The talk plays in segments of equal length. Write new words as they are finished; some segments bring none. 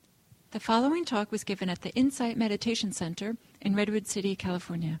The following talk was given at the Insight Meditation Center in Redwood City,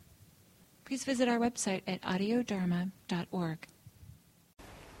 California. Please visit our website at audiodharma.org.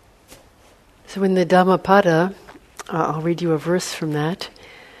 So in the Dhammapada, I'll read you a verse from that.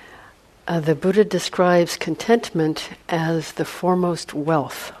 The Buddha describes contentment as the foremost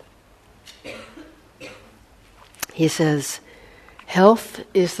wealth. He says, health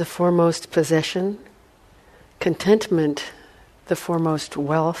is the foremost possession, contentment the foremost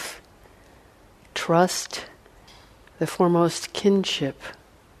wealth, trust the foremost kinship,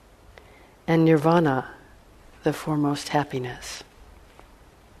 and nirvana the foremost happiness.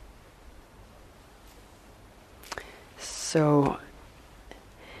 So,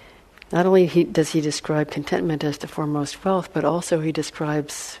 not only does he describe contentment as the foremost wealth, but also he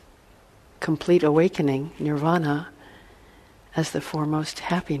describes complete awakening, nirvana, as the foremost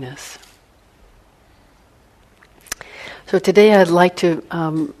happiness. So today I'd like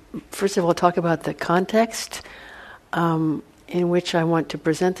to, first of all, talk about the context in which I want to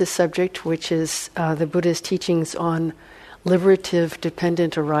present this subject, which is the Buddha's teachings on liberative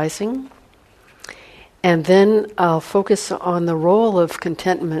dependent arising. And then I'll focus on the role of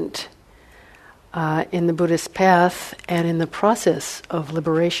contentment in the Buddhist path and in the process of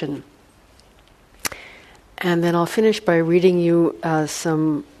liberation. And then I'll finish by reading you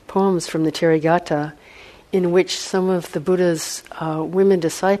some poems from the Therigatha in which some of the Buddha's women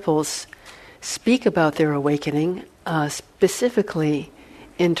disciples speak about their awakening, specifically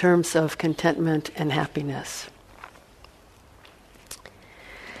in terms of contentment and happiness.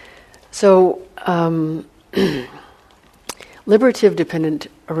 So, liberative dependent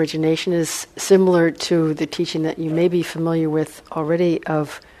origination is similar to the teaching that you may be familiar with already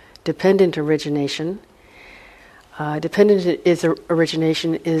of dependent origination. Dependent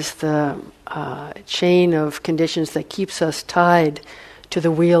origination is the chain of conditions that keeps us tied to the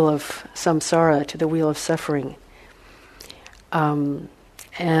wheel of samsara, to the wheel of suffering. And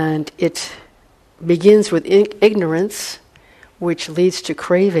it begins with ignorance, which leads to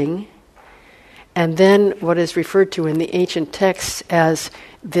craving, and then what is referred to in the ancient texts as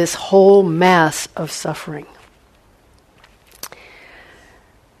this whole mass of suffering.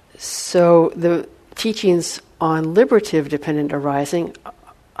 So the teachings on liberative dependent arising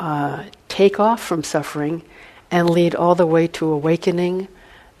take off from suffering and lead all the way to awakening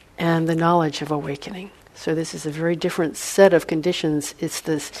and the knowledge of awakening. So this is a very different set of conditions. It's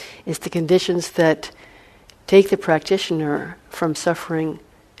the conditions that take the practitioner from suffering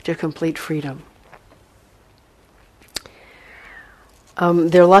to complete freedom.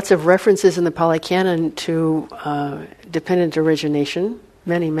 There are lots of references in the Pali Canon to dependent origination,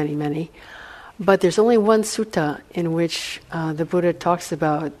 many. But there's only one sutta in which the Buddha talks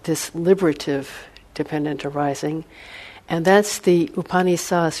about this liberative dependent arising, and that's the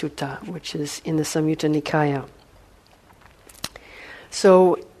Upanisa Sutta, which is in the Samyutta Nikaya.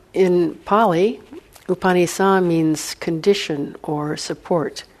 So in Pali, Upanisa means condition or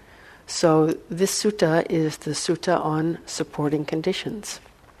support. So this sutta is the sutta on supporting conditions.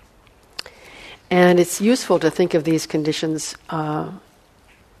 And it's useful to think of these conditions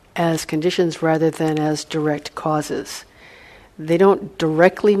as conditions rather than as direct causes. They don't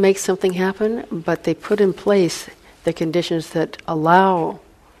directly make something happen, but they put in place the conditions that allow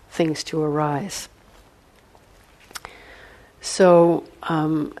things to arise. So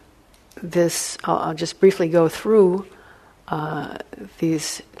I'll just briefly go through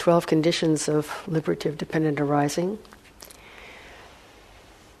these 12 conditions of liberative dependent arising.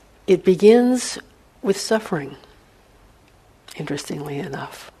 It begins with suffering, interestingly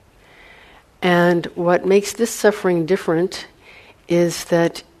enough. And what makes this suffering different is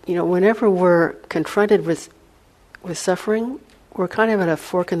that, whenever we're confronted with suffering, we're kind of at a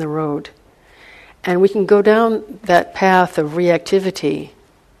fork in the road. And we can go down that path of reactivity,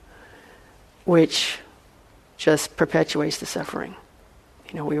 which just perpetuates the suffering.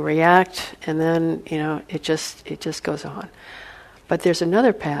 We react, and then, it just goes on. But there's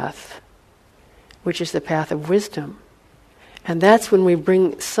another path, which is the path of wisdom. And that's when we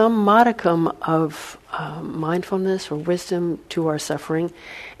bring some modicum of mindfulness or wisdom to our suffering,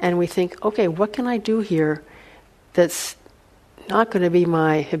 and we think, okay, what can I do here that's not going to be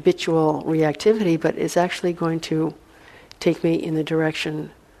my habitual reactivity, but is actually going to take me in the direction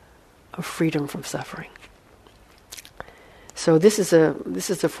of freedom from suffering. So this is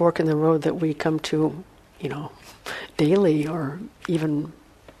a fork in the road that we come to, daily, or even,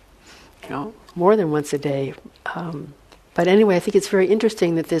 more than once a day. But anyway, I think it's very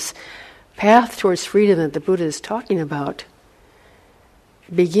interesting that this path towards freedom that the Buddha is talking about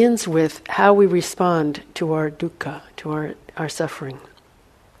begins with how we respond to our dukkha, to our suffering.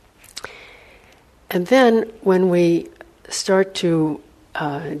 And then when we start to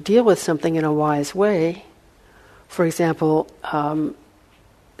deal with something in a wise way, for example,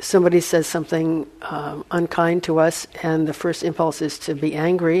 somebody says something unkind to us, and the first impulse is to be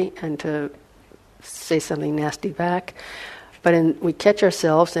angry and to say something nasty back. But we catch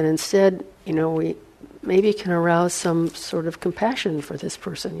ourselves, and instead, we maybe can arouse some sort of compassion for this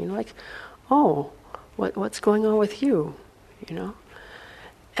person. Like, oh, what's going on with you?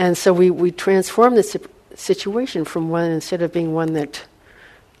 And so we transform this situation from one, instead of being one that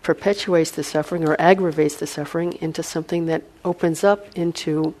perpetuates the suffering or aggravates the suffering, into something that opens up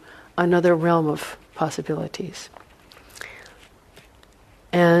into another realm of possibilities.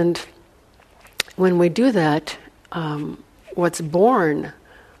 And when we do that, what's born,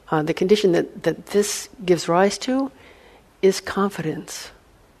 the condition that this gives rise to, is confidence,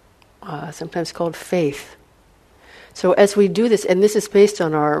 sometimes called faith. So as we do this, and this is based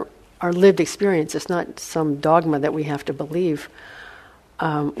on our lived experience, it's not some dogma that we have to believe,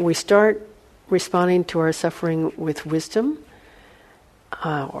 we start responding to our suffering with wisdom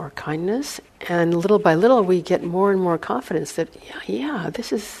or kindness, and little by little we get more and more confidence that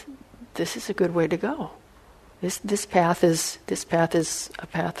this is a good way to go. This path is a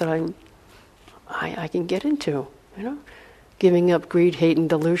path that I can get into. Giving up greed, hate, and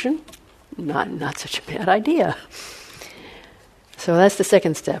delusion, not such a bad idea. So that's the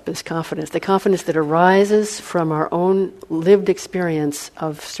second step, is confidence. The confidence that arises from our own lived experience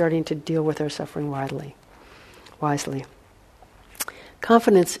of starting to deal with our suffering wisely.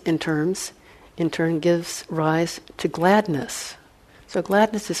 Confidence, in turn, gives rise to gladness. So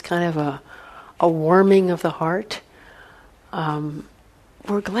gladness is kind of a warming of the heart.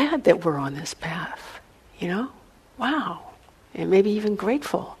 We're glad that we're on this path, Wow. And maybe even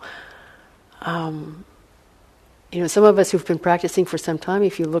grateful. Some of us who've been practicing for some time,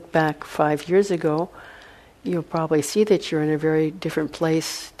 if you look back 5 years ago, you'll probably see that you're in a very different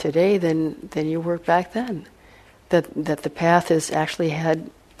place today than you were back then. That the path has actually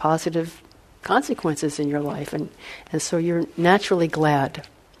had positive consequences in your life, and so you're naturally glad.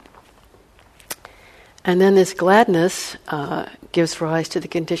 And then this gladness gives rise to the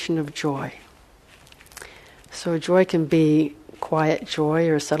condition of joy. So joy can be quiet joy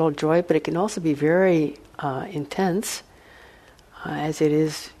or subtle joy, but it can also be very intense, as it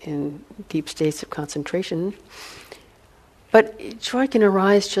is in deep states of concentration. But joy can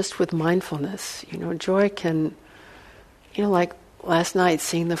arise just with mindfulness. Joy can, like last night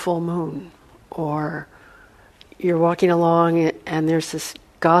seeing the full moon, or you're walking along and there's this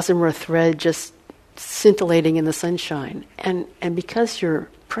gossamer thread just scintillating in the sunshine, and because you're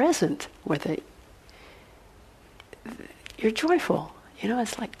present with it, you're joyful.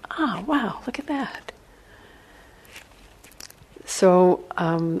 It's like, wow, look at that. So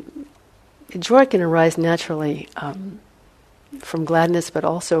joy can arise naturally from gladness, but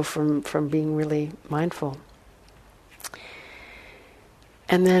also from being really mindful.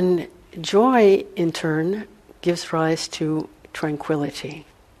 And then joy, in turn, gives rise to tranquility.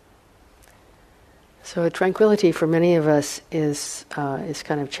 So tranquility for many of us is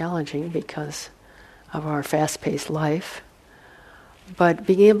kind of challenging because of our fast-paced life. But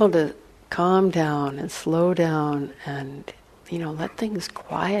being able to calm down and slow down and let things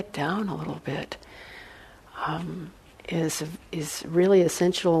quiet down a little bit is really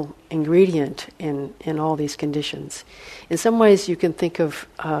essential ingredient in all these conditions. In some ways, you can think of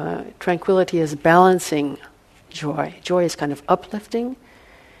tranquility as balancing joy. Joy is kind of uplifting,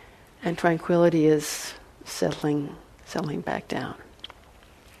 and tranquility is settling back down.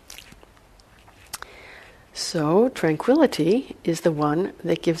 So tranquility is the one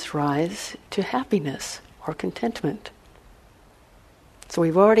that gives rise to happiness or contentment. So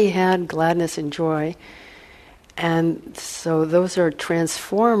we've already had gladness and joy, and so those are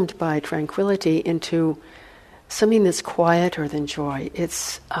transformed by tranquility into something that's quieter than joy.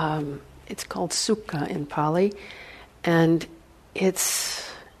 It's called sukha in Pali, and it's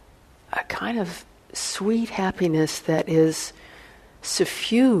a kind of sweet happiness that is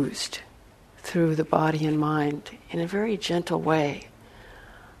suffused through the body and mind in a very gentle way,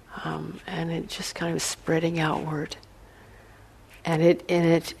 and it just kind of spreading outward. And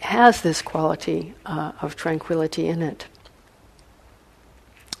it has this quality of tranquility in it.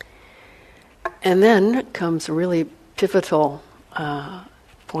 And then comes a really pivotal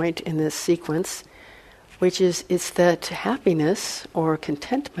point in this sequence, which is it's that happiness or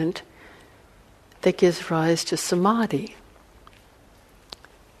contentment that gives rise to samadhi.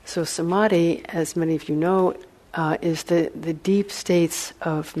 So samadhi, as many of you know, is the deep states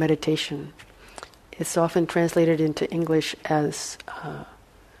of meditation. It's often translated into English as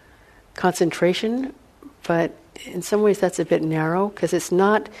concentration, but in some ways that's a bit narrow, because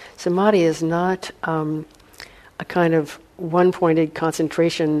samadhi is not a kind of one-pointed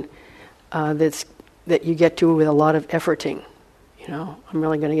concentration that you get to with a lot of efforting. I'm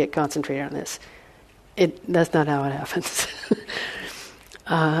really going to get concentrated on this. That's not how it happens.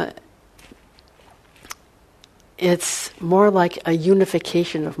 It's more like a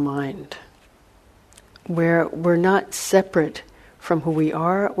unification of mind, where we're not separate from who we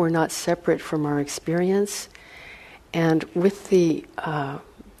are, we're not separate from our experience, and with the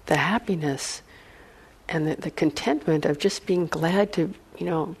happiness and the contentment of just being glad to,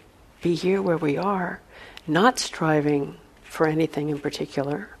 be here where we are, not striving for anything in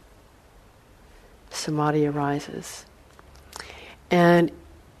particular, samadhi arises. And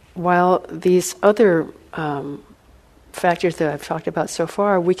while these other factors that I've talked about so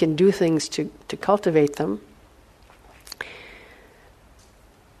far, we can do things to cultivate them,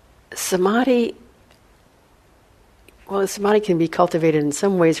 samadhi can be cultivated in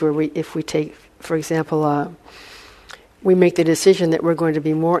some ways where if we take, for example, we make the decision that we're going to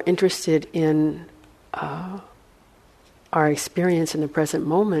be more interested in our experience in the present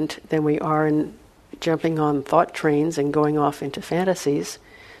moment than we are in jumping on thought trains and going off into fantasies.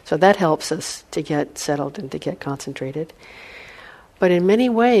 So that helps us to get settled and to get concentrated. But in many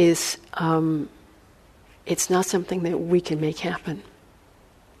ways, it's not something that we can make happen.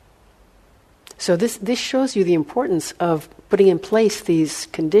 So this shows you the importance of putting in place these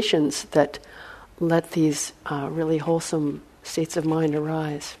conditions that let these really wholesome states of mind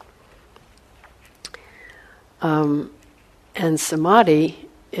arise. And samadhi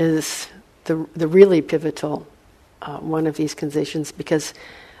is the really pivotal one of these conditions, because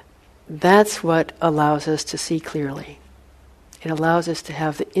that's what allows us to see clearly. It allows us to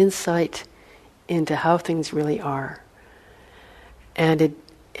have the insight into how things really are. And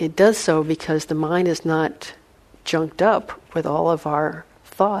it does so because the mind is not junked up with all of our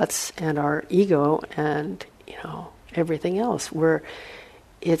thoughts and our ego and, everything else, where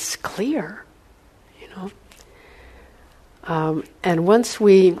it's clear, And once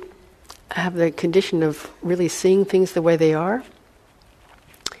we have the condition of really seeing things the way they are,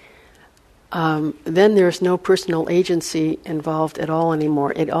 then there's no personal agency involved at all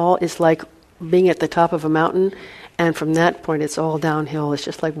anymore. It all is like being at the top of a mountain, and from that point it's all downhill. It's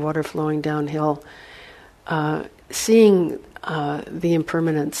just like water flowing downhill. Seeing the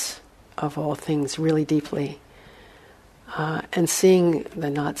impermanence of all things really deeply, and seeing the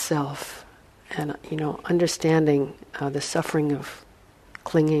not-self, and understanding the suffering of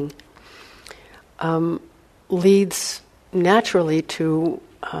clinging, leads naturally to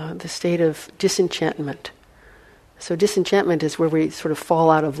the state of disenchantment. So disenchantment is where we sort of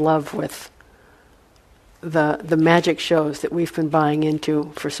fall out of love with the magic shows that we've been buying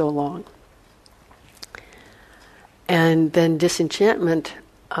into for so long. And then disenchantment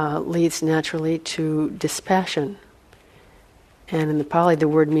leads naturally to dispassion. And in the Pali, the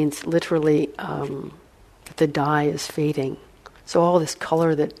word means literally that the dye is fading. So all this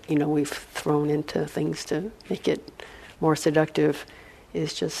color that we've thrown into things to make it more seductive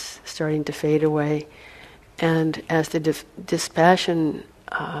is just starting to fade away. And as the dispassion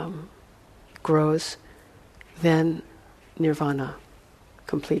grows, then nirvana,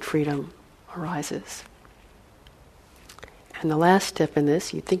 complete freedom, arises. And the last step in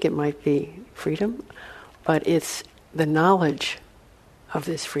this, you'd think it might be freedom, but it's the knowledge of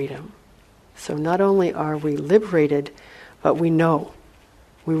this freedom. So not only are we liberated, but we know.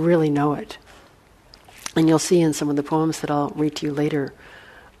 We really know it. And you'll see in some of the poems that I'll read to you later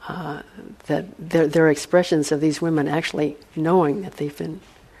that there are expressions of these women actually knowing that they've been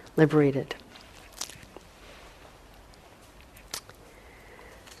liberated.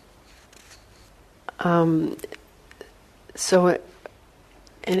 So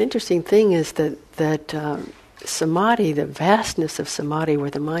an interesting thing is that samadhi, the vastness of samadhi,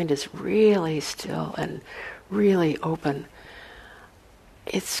 where the mind is really still and really open,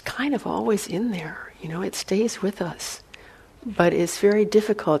 it's kind of always in there. It stays with us. But it's very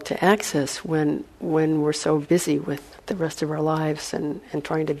difficult to access when we're so busy with the rest of our lives and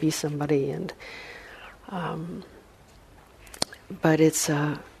trying to be somebody. And but it's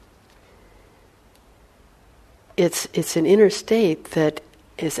an inner state that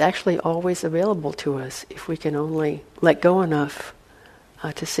is actually always available to us if we can only let go enough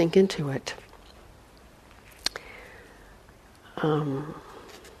to sink into it.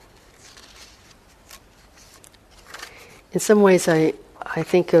 In some ways, I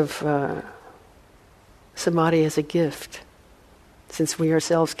think of samadhi as a gift, since we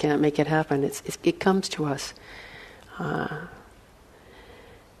ourselves can't make it happen. It comes to us,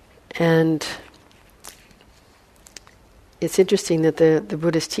 And it's interesting that the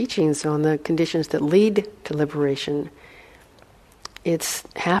Buddhist teachings on the conditions that lead to liberation, it's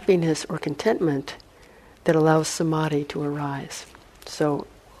happiness or contentment that allows samadhi to arise. So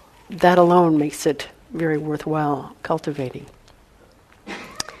that alone makes it very worthwhile cultivating.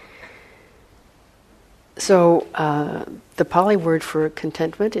 So the Pali word for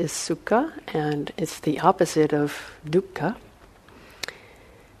contentment is sukha, and it's the opposite of dukkha.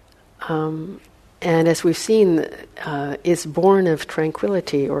 And as we've seen, it's born of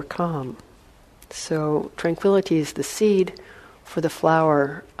tranquility or calm. So tranquility is the seed for the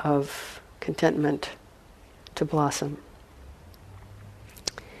flower of contentment to blossom.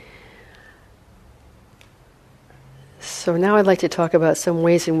 So now I'd like to talk about some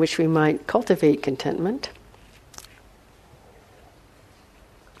ways in which we might cultivate contentment.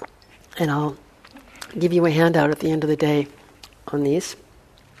 And I'll give you a handout at the end of the day on these.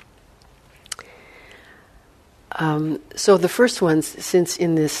 So the first ones, since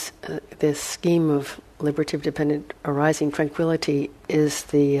in this scheme of liberative dependent arising, tranquility is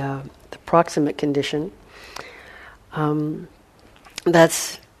the proximate condition.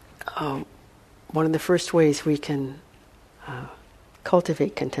 That's one of the first ways we can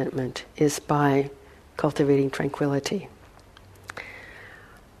cultivate contentment is by cultivating tranquility.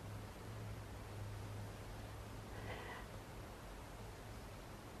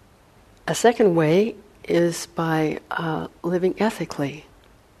 A second way is by living ethically.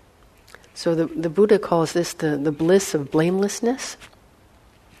 So the Buddha calls this the bliss of blamelessness.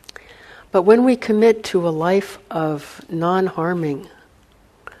 But when we commit to a life of non-harming,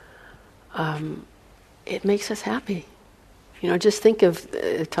 it makes us happy. Just think of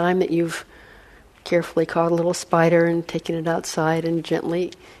the time that you've carefully caught a little spider and taken it outside and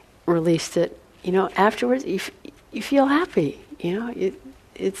gently released it. Afterwards you feel happy.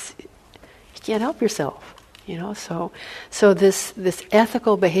 It's you can't help yourself. So this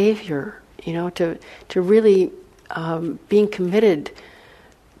ethical behavior, to really being committed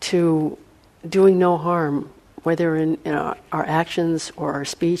to doing no harm, whether in our actions or our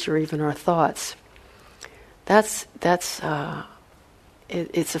speech or even our thoughts. It's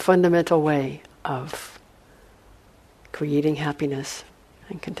a fundamental way of creating happiness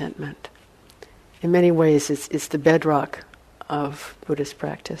and contentment. In many ways, it's the bedrock of Buddhist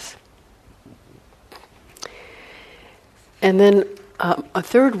practice. And then a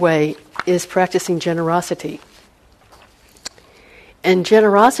third way is practicing generosity. And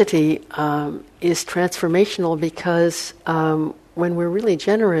generosity is transformational because when we're really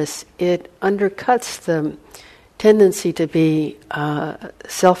generous, it undercuts the tendency to be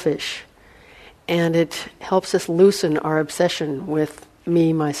selfish, and it helps us loosen our obsession with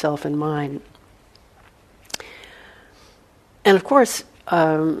me, myself, and mine. And of course,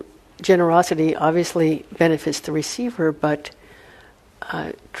 generosity obviously benefits the receiver, but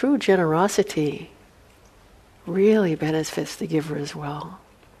true generosity really benefits the giver as well.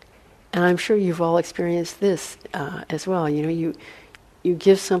 And I'm sure you've all experienced this as well. You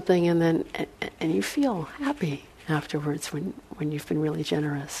give something and you feel happy afterwards when you've been really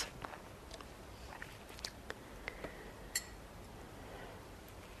generous.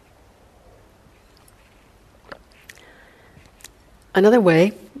 Another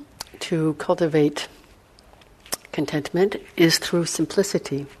way to cultivate contentment is through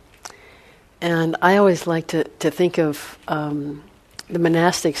simplicity. And I always like to think of the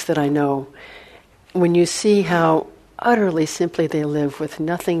monastics that I know. When you see how utterly simply they live with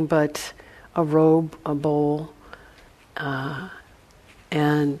nothing but a robe, a bowl,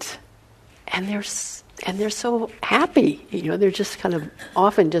 and they're so happy. They're just kind of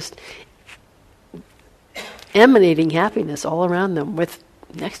often just emanating happiness all around them with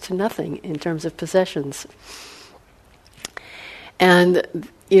next to nothing in terms of possessions. And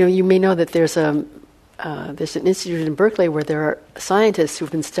you may know that there's an institute in Berkeley where there are scientists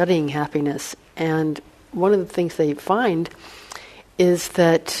who've been studying happiness, and one of the things they find is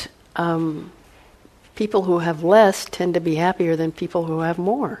that people who have less tend to be happier than people who have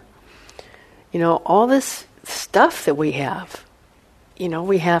more. All this stuff that we have,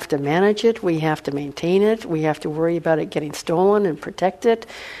 we have to manage it, we have to maintain it, we have to worry about it getting stolen and protect it.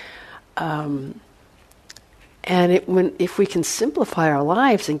 And if we can simplify our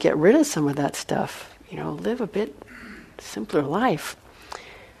lives and get rid of some of that stuff, live a bit simpler life,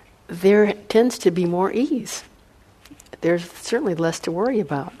 there tends to be more ease. There's certainly less to worry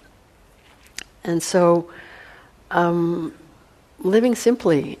about. And so living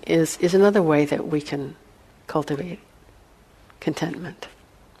simply is another way that we can cultivate contentment.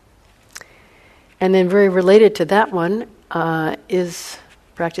 And then very related to that one is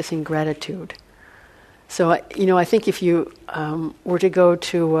practicing gratitude. So, I think if you were to go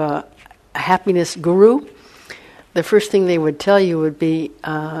to a happiness guru, the first thing they would tell you would be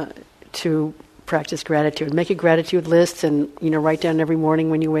to practice gratitude. Make a gratitude list and, write down every morning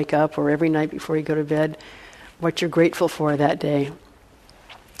when you wake up or every night before you go to bed what you're grateful for that day.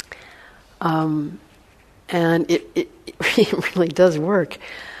 And it really does work.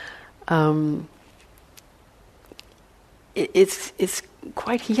 It's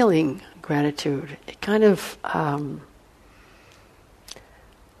quite healing, gratitude. It kind of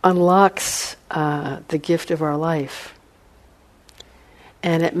unlocks the gift of our life.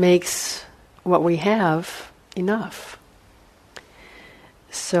 And it makes what we have enough.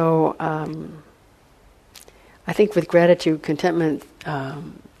 So I think with gratitude, contentment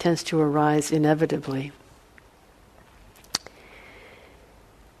tends to arise inevitably.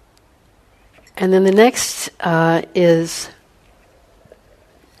 And then the next is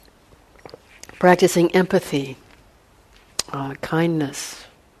practicing empathy, kindness,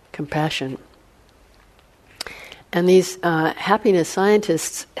 compassion. And these happiness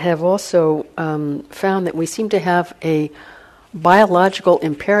scientists have also found that we seem to have a biological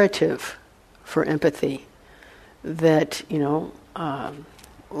imperative for empathy. That, a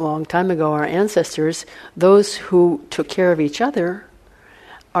long time ago, our ancestors, those who took care of each other,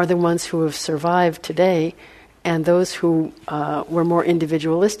 are the ones who have survived today, and those who were more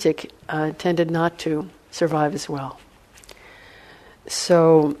individualistic tended not to survive as well.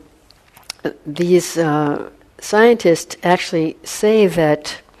 So these scientists actually say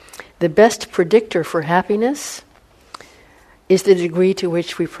that the best predictor for happiness is the degree to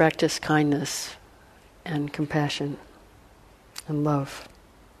which we practice kindness and compassion and love.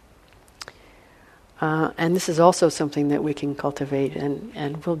 And this is also something that we can cultivate,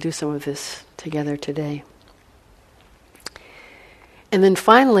 and we'll do some of this together today. And then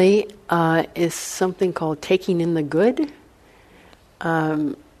finally is something called taking in the good.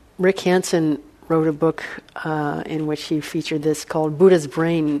 Rick Hansen wrote a book in which he featured this called Buddha's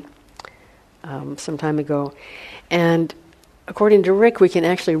Brain some time ago. And according to Rick, we can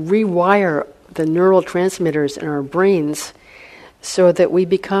actually rewire the neural transmitters in our brains so that we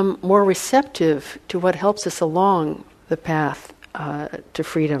become more receptive to what helps us along the path to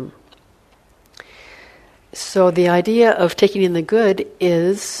freedom. So the idea of taking in the good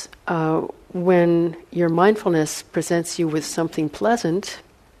is when your mindfulness presents you with something pleasant,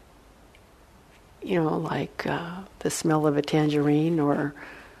 like the smell of a tangerine or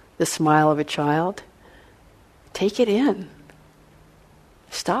the smile of a child, take it in.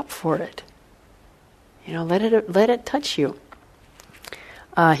 Stop for it. Let it touch you.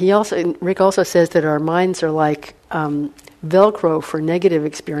 Rick also says that our minds are like Velcro for negative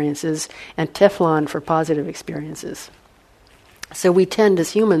experiences and Teflon for positive experiences. So we tend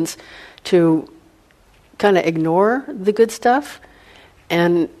as humans to kind of ignore the good stuff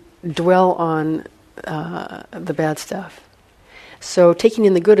and dwell on the bad stuff. So taking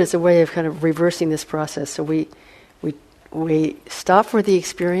in the good is a way of kind of reversing this process. So we stop for the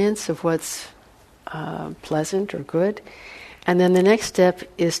experience of what's pleasant or good, and then the next step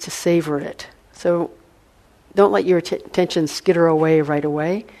is to savor it. So don't let your attention skitter away right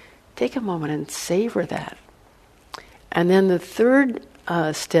away. Take a moment and savor that. And then the third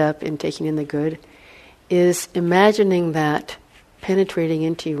step in taking in the good is imagining that penetrating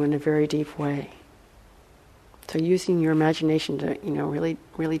into you in a very deep way. So using your imagination to, really,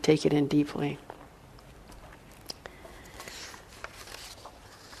 really take it in deeply.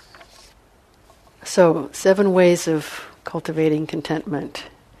 So 7 ways of cultivating contentment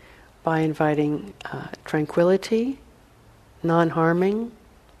by inviting tranquility, non-harming,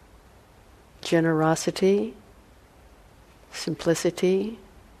 generosity, simplicity,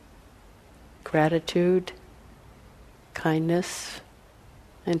 gratitude, kindness,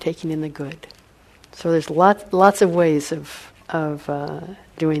 and taking in the good. So there's lots of ways of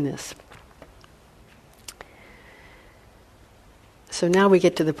doing this. So now we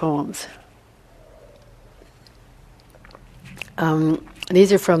get to the poems.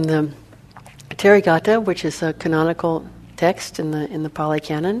 These are from the Therigatha, which is a canonical text in the Pali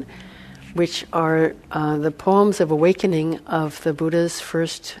Canon, which are the poems of awakening of the Buddha's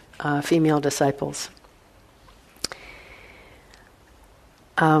first female disciples.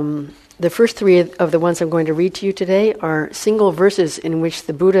 The first 3 of the ones I'm going to read to you today are single verses in which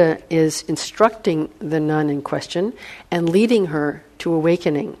the Buddha is instructing the nun in question and leading her to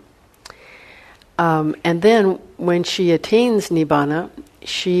awakening. And then when she attains Nibbana,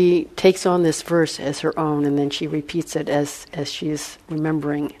 she takes on this verse as her own, and then she repeats it as she's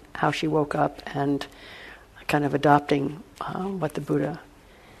remembering how she woke up and kind of adopting what the Buddha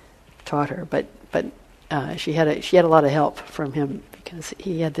taught her, but she had a lot of help from him, because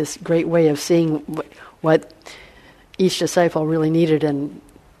he had this great way of seeing what each disciple really needed, and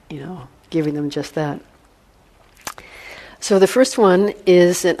giving them just that. So the first one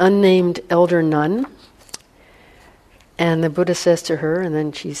is an unnamed elder nun, and the Buddha says to her, and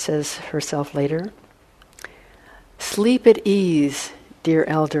then she says herself later, "Sleep at ease, dear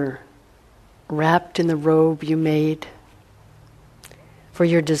elder, wrapped in the robe you made, for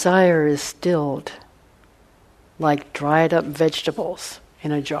your desire is stilled like dried up vegetables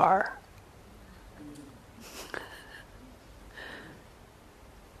in a jar."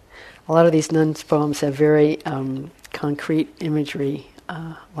 A lot of these nuns' poems have very concrete imagery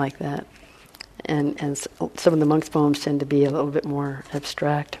like that. And some of the monks' poems tend to be a little bit more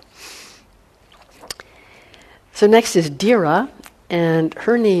abstract. So next is Dhira, and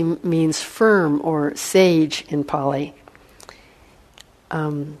her name means firm or sage in Pali.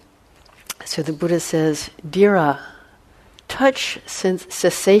 So the Buddha says, "Dhira, touch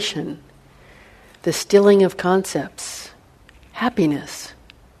cessation, the stilling of concepts, happiness.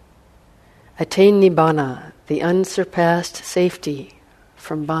 Attain nibbana, the unsurpassed safety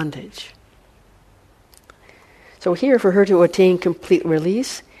from bondage." So here, for her to attain complete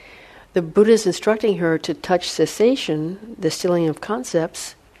release, the Buddha is instructing her to touch cessation, the stilling of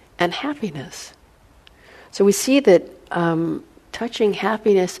concepts, and happiness. So we see that touching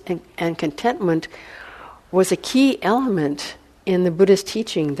happiness and contentment was a key element in the Buddha's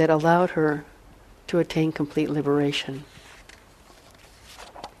teaching that allowed her to attain complete liberation.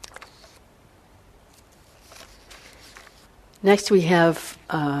 Next we have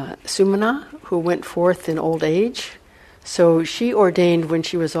Sumana, who went forth in old age. So she ordained when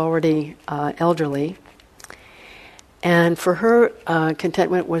she was already elderly. And for her,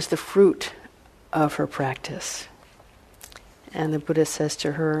 contentment was the fruit of her practice. And the Buddha says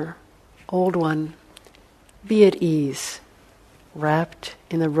to her, "Old one, be at ease, wrapped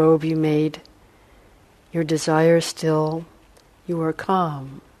in the robe you made. Your desire still, you are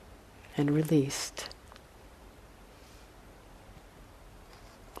calm and released."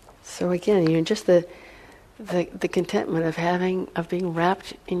 So again, just the contentment of being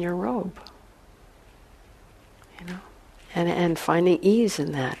wrapped in your robe, and finding ease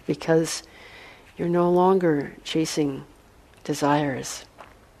in that, because you're no longer chasing desires.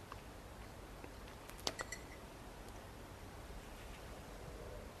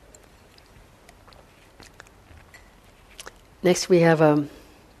 Next we have a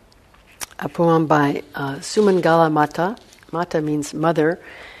poem by Sumangala Mata. Mata means mother,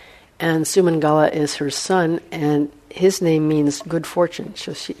 and Sumangala is her son, and his name means good fortune.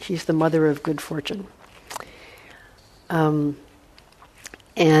 So she's the mother of good fortune. And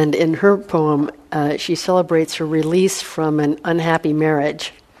in her poem, she celebrates her release from an unhappy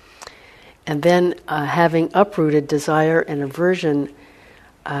marriage. And then, having uprooted desire and aversion,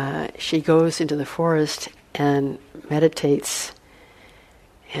 she goes into the forest and meditates.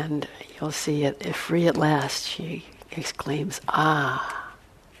 And you'll see it, free at last, she exclaims, "Ah,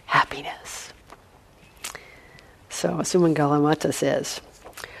 happiness." So Sumangala Mata says,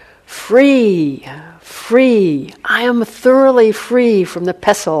 "Free, free, I am thoroughly free from the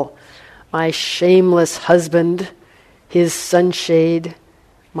pestle, my shameless husband, his sunshade,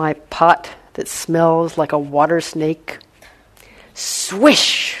 my pot that smells like a water snake.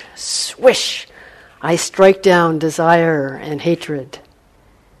 Swish, swish, I strike down desire and hatred.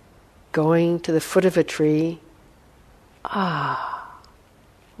 Going to the foot of a tree, ah,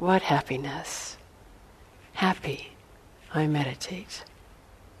 what happiness. Happy, I meditate."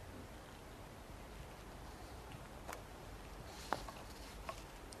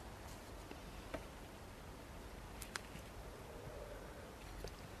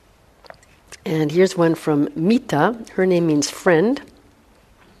 And here's one from Mita. Her name means friend.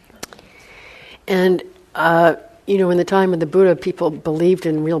 And, in the time of the Buddha, people believed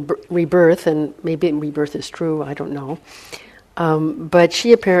in real rebirth, and maybe rebirth is true, I don't know. But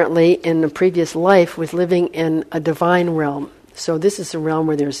she apparently, in a previous life, was living in a divine realm. So this is a realm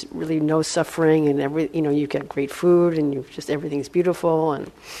where there's really no suffering, and you get great food, and everything's beautiful.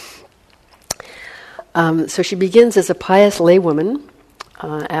 And so she begins as a pious laywoman,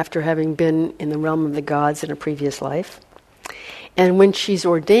 after having been in the realm of the gods in a previous life. And when she's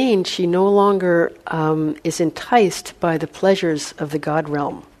ordained, she no longer is enticed by the pleasures of the God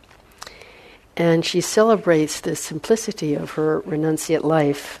realm. And she celebrates the simplicity of her renunciate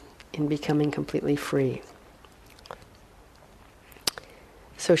life in becoming completely free.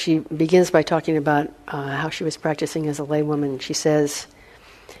 So she begins by talking about how she was practicing as a laywoman. She says,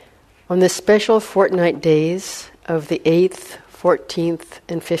 "On the special fortnight days of the 8th, 14th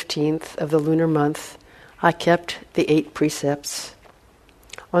and 15th of the lunar month, I kept the 8 precepts.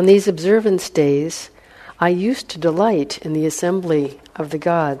 On these observance days, I used to delight in the assembly of the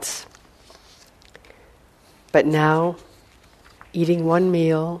gods. But now, eating one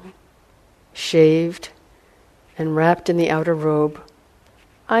meal, shaved, and wrapped in the outer robe,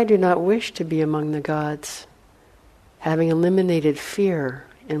 I do not wish to be among the gods, having eliminated fear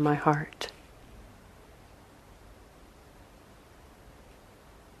in my heart.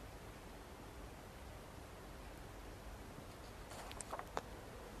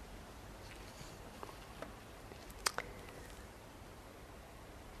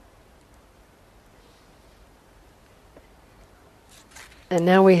 And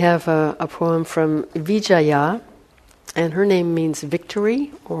now we have a poem from Vijaya, and her name means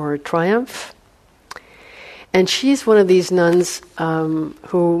victory or triumph. And she's one of these nuns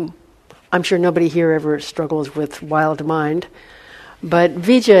who, I'm sure nobody here ever struggles with wild mind, but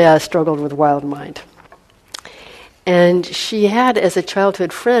Vijaya struggled with wild mind. And she had, as a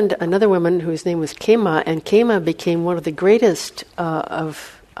childhood friend, another woman whose name was Kema, and Kema became one of the greatest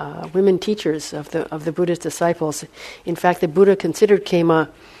of women teachers of the Buddha's disciples. In fact, the Buddha considered Kema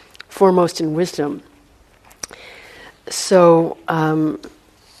foremost in wisdom. So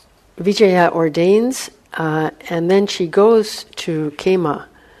Vijaya ordains, and then she goes to Kema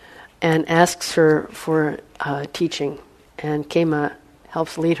and asks her for teaching, and Kema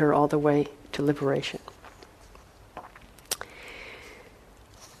helps lead her all the way to liberation.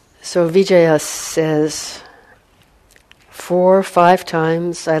 So Vijaya says, 4 or 5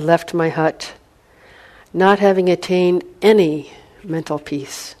 times I left my hut, not having attained any mental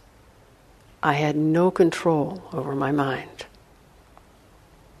peace. I had no control over my mind.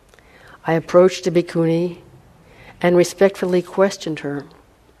 I approached a bhikkhuni and respectfully questioned her.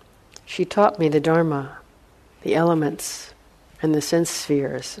 She taught me the Dharma, the elements, and the sense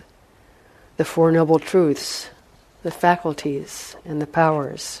spheres, the 4 noble truths, the faculties and the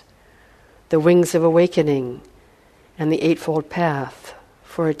powers, the wings of awakening, and the 8-fold path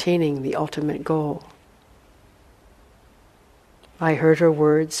for attaining the ultimate goal. I heard her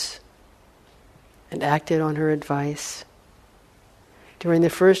words and acted on her advice. During the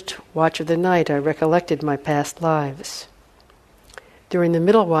first watch of the night, I recollected my past lives. During the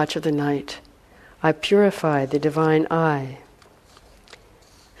middle watch of the night, I purified the divine eye.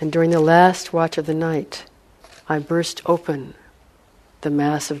 And during the last watch of the night, I burst open the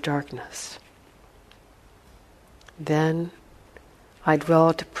mass of darkness. Then I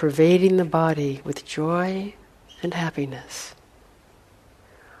dwelt pervading the body with joy and happiness.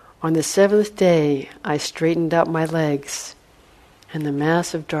 On the 7th day, I straightened out my legs, and the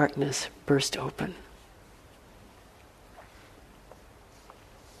mass of darkness burst open.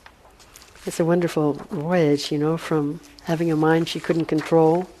 It's a wonderful voyage, from having a mind she couldn't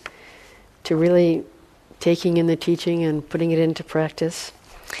control to really taking in the teaching and putting it into practice.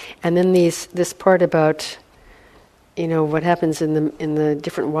 And then this part about what happens in the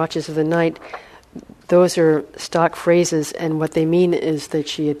different watches of the night. Those are stock phrases, and what they mean is that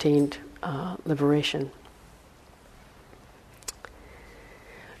she attained liberation.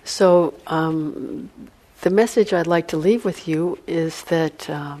 So the message I'd like to leave with you is that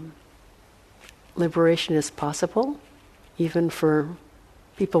liberation is possible, even for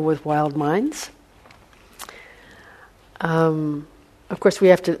people with wild minds. Of course, we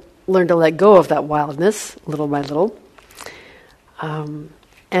have to learn to let go of that wildness, little by little.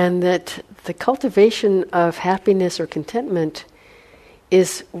 And that the cultivation of happiness or contentment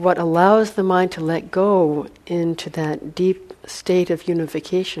is what allows the mind to let go into that deep state of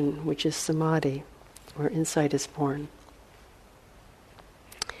unification, which is samadhi, where insight is born.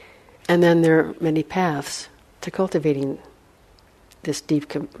 And then there are many paths to cultivating this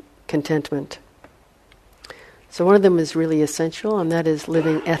deep contentment. So one of them is really essential, and that is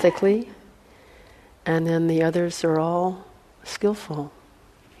living ethically. And then the others are all skillful,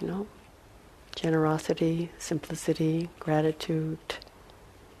 generosity, simplicity, gratitude,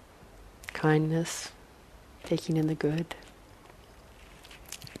 kindness, taking in the good.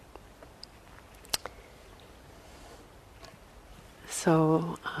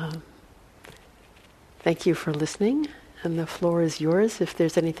 So, thank you for listening, and the floor is yours if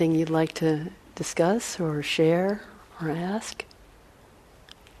there's anything you'd like to discuss or share or ask.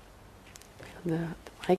 The mic